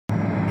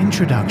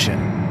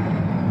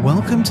Introduction.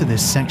 Welcome to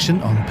this section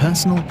on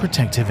personal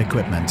protective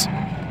equipment.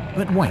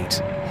 But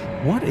wait,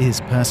 what is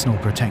personal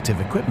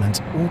protective equipment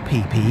or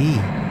PPE?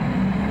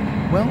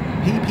 Well,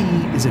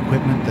 PPE is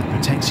equipment that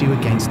protects you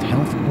against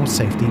health or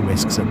safety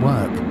risks at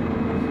work.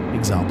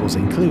 Examples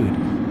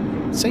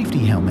include safety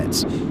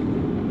helmets,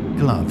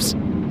 gloves,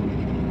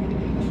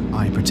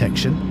 eye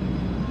protection,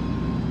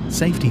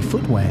 safety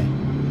footwear,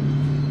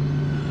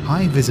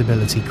 high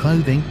visibility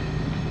clothing,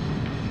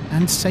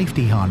 and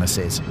safety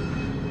harnesses.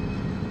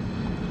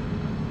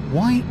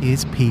 Why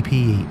is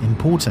PPE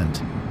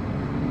important?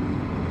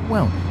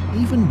 Well,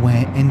 even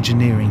where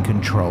engineering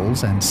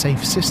controls and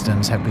safe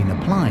systems have been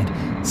applied,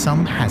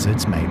 some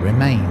hazards may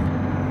remain.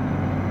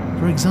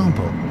 For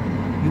example,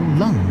 your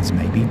lungs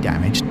may be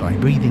damaged by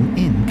breathing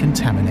in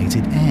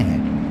contaminated air.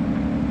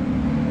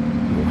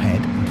 Your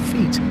head and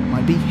feet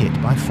might be hit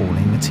by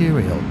falling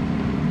material.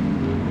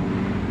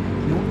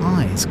 Your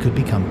eyes could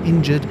become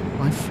injured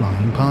by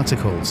flying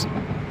particles.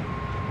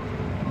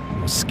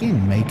 Your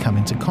skin may come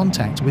into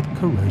contact with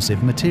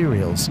corrosive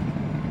materials.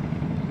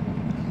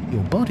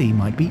 Your body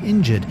might be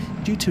injured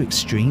due to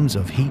extremes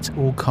of heat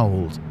or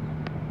cold.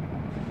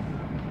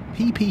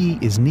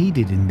 PPE is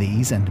needed in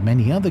these and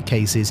many other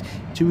cases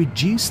to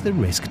reduce the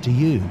risk to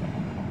you.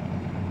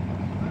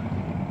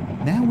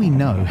 Now we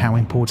know how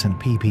important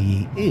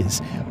PPE is,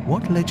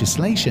 what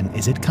legislation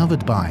is it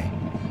covered by?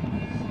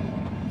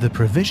 The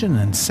provision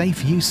and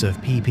safe use of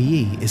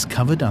PPE is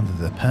covered under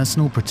the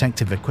Personal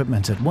Protective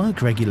Equipment at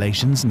Work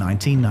Regulations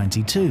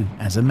 1992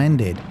 as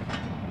amended.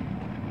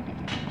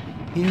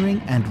 Hearing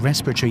and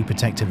respiratory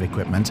protective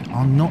equipment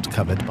are not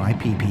covered by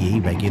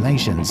PPE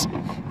regulations.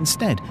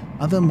 Instead,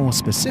 other more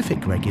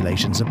specific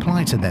regulations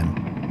apply to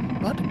them.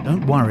 But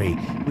don't worry,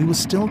 we will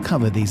still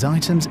cover these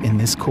items in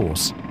this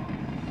course.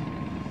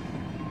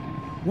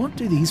 What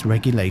do these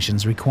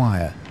regulations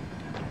require?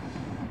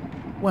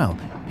 Well,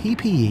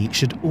 PPE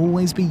should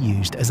always be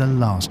used as a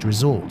last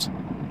resort.